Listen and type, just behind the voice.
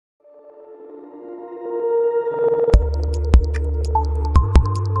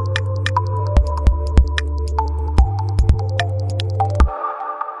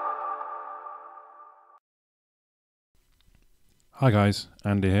Hi guys,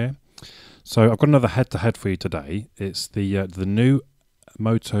 Andy here. So I've got another head-to-head for you today. It's the new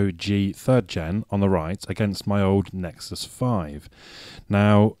Moto G 3rd Gen on the right against my old Nexus 5.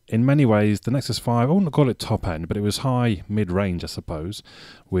 Now, in many ways, the Nexus 5, I wouldn't call it top end, but it was high mid-range, I suppose,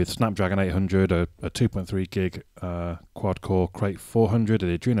 with Snapdragon 800, a 2.3 gig quad-core Crate 400,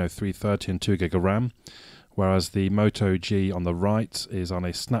 an Adreno 330 and 2 gig of RAM. Whereas the Moto G on the right is on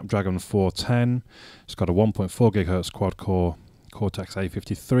a Snapdragon 410. It's got a 1.4 GHz quad-core Cortex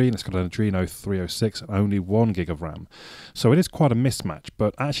A53, and it's got an Adreno 306 and only 1 gig of RAM. So it is quite a mismatch,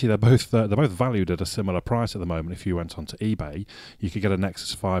 but actually they're both valued at a similar price at the moment. If you went onto eBay, you could get a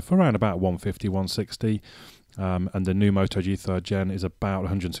Nexus 5 for around about 150, 160, and the new Moto G 3rd Gen is about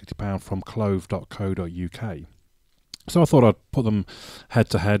 £160 from clove.co.uk. So I thought I'd put them head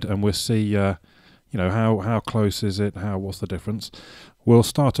to head, and we'll see you know, how close is it, what's the difference. We'll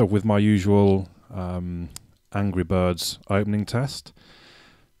start off with my usual Angry Birds opening test.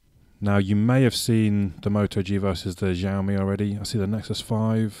 Now, you may have seen the Moto G versus the Xiaomi already. I see the Nexus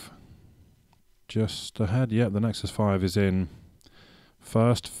 5 just ahead. Yeah, the Nexus 5 is in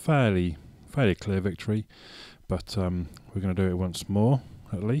first. Fairly clear victory, but we're going to do it once more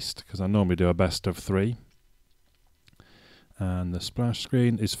at least, because I normally do a best of 3. And the splash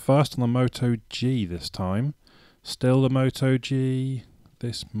screen is first on the Moto G this time. Still the Moto G.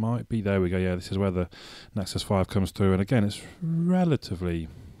 This might be, there we go, yeah, this is where the Nexus 5 comes through, and again, it's relatively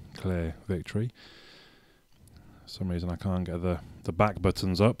clear victory. For some reason I can't get the back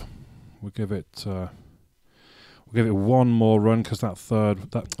buttons up. We'll give it one more run, because that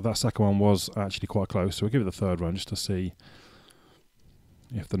second one was actually quite close, so we'll give it the third run just to see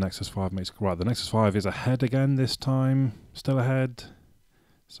if the Nexus 5 makes it right. The Nexus 5 is ahead again this time, still ahead,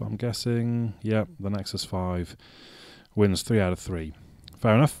 so I'm guessing, yeah, the Nexus 5 wins 3 out of 3.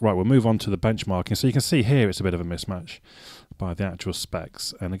 Fair enough. Right, we'll move on to the benchmarking. So you can see here it's a bit of a mismatch by the actual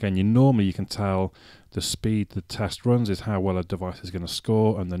specs. And again, you can tell the speed the test runs is how well a device is going to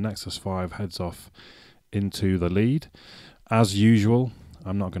score, and the Nexus 5 heads off into the lead. As usual,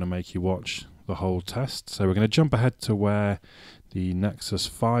 I'm not going to make you watch the whole test. So we're going to jump ahead to where the Nexus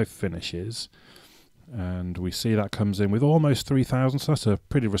 5 finishes. And we see that comes in with almost 3,000. So that's a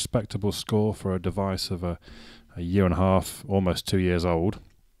pretty respectable score for a device of a year and a half, almost 2 years old.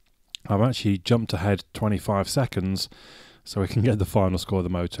 I've actually jumped ahead 25 seconds so we can get the final score of the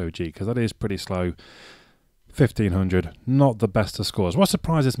Moto G, because that is pretty slow. 1500, not the best of scores. What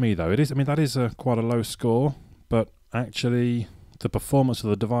surprises me though, that is quite a low score, but actually the performance of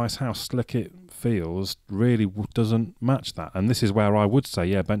the device, how slick it feels, really doesn't match that. And this is where I would say,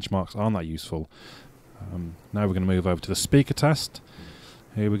 yeah, benchmarks aren't that useful. Now we're going to move over to the speaker test.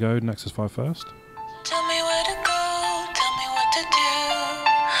 Here we go, Nexus 5 first. Tell me where to go, tell me what to do.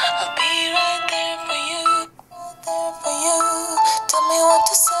 I'll be right there for you, Tell me what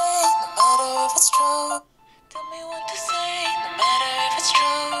to say, no matter if it's true. Tell me what to say, no matter if it's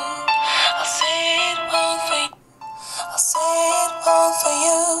true. I'll say it all for you. I'll say it all for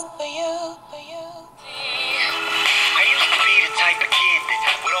you, I used to be the type of kid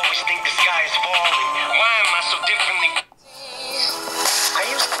that would always think the sky is falling. Why am I so differently? I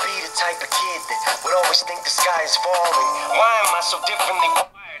used to be the type of kid that would always think the sky is falling. Why am I so differently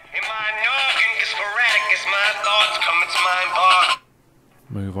wired? Am I noggin? Cause sporadic as my thoughts come, it's mind boggling.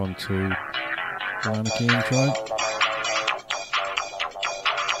 Move on to Lanky intro.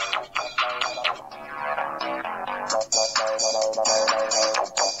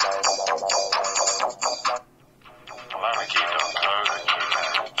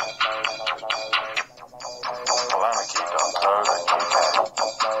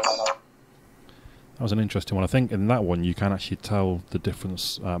 That was an interesting one. I think in that one you can actually tell the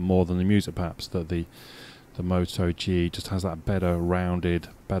difference more than the music, perhaps, that the Moto G just has that better rounded,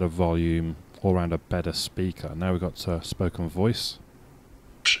 better volume, all around a better speaker. Now we've got spoken voice.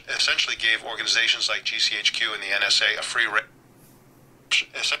 Essentially gave organizations like GCHQ and the NSA a free rein.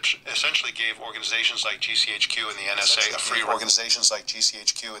 Essentially gave organizations like GCHQ and the NSA a free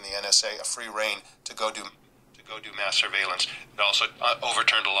rein to go do mass surveillance. It also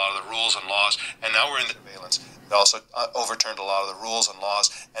overturned a lot of the rules and laws, and now we're in the surveillance. It also overturned a lot of the rules and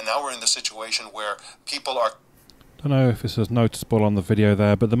laws, and now we're in the situation where people are. Don't know if this is noticeable on the video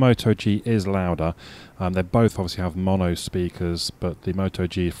there, but the Moto G is louder. They both obviously have mono speakers, but the Moto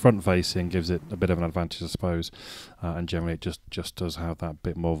G front-facing gives it a bit of an advantage, I suppose, and generally it just does have that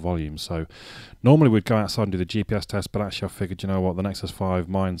bit more volume. So normally we'd go outside and do the GPS test, but actually I figured, you know what, the Nexus 5,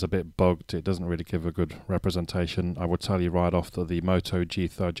 mine's a bit bugged. It doesn't really give a good representation. I would tell you right off that the Moto G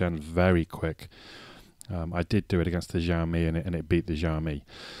 3rd Gen is very quick. I did do it against the Xiaomi, and it beat the Xiaomi.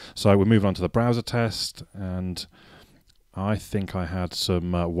 So we're moving on to the browser test, and I think I had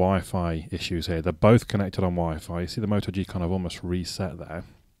some Wi-Fi issues here. They're both connected on Wi-Fi. You see the Moto G kind of almost reset there.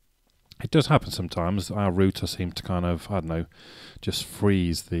 It does happen sometimes. Our router seems to kind of, I don't know, just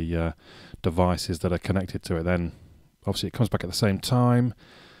freeze the devices that are connected to it. Then obviously it comes back at the same time,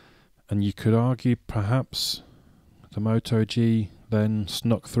 and you could argue perhaps the Moto G then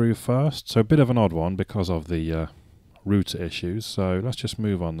snuck through first. So a bit of an odd one because of the router issues. So let's just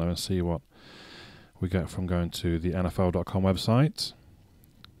move on though and see what we get from going to the NFL.com website.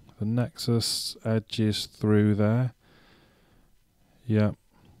 The Nexus edges through there. Yep.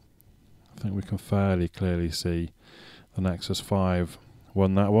 I think we can fairly clearly see the Nexus 5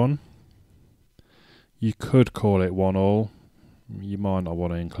 won that one. You could call it 1-1. You might not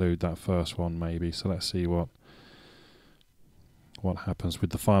want to include that first one maybe. So let's see what happens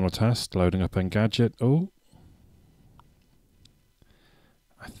with the final test. Loading up Engadget. Oh,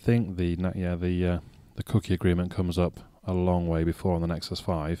 I think the cookie agreement comes up a long way before on the Nexus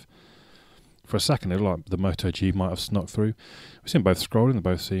 5. For a second, it looked like the Moto G might have snuck through. We've seen both scrolling; they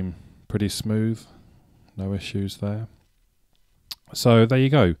both seem pretty smooth. No issues there. So there you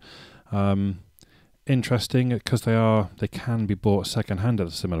go. Interesting because they can be bought second hand at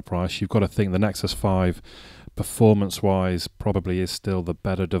a similar price. You've got to think the Nexus 5, performance-wise, probably is still the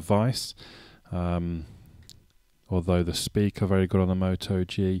better device. Although the speaker very good on the Moto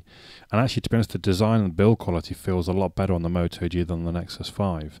G, and actually to be honest the design and build quality feels a lot better on the Moto G than the Nexus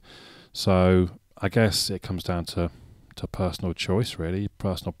 5. So I guess it comes down to personal choice really,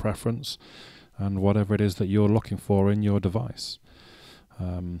 personal preference, and whatever it is that you're looking for in your device.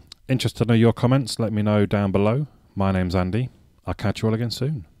 Interested to know your comments, let me know down below. My name's Andy, I'll catch you all again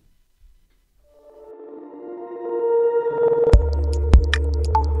soon.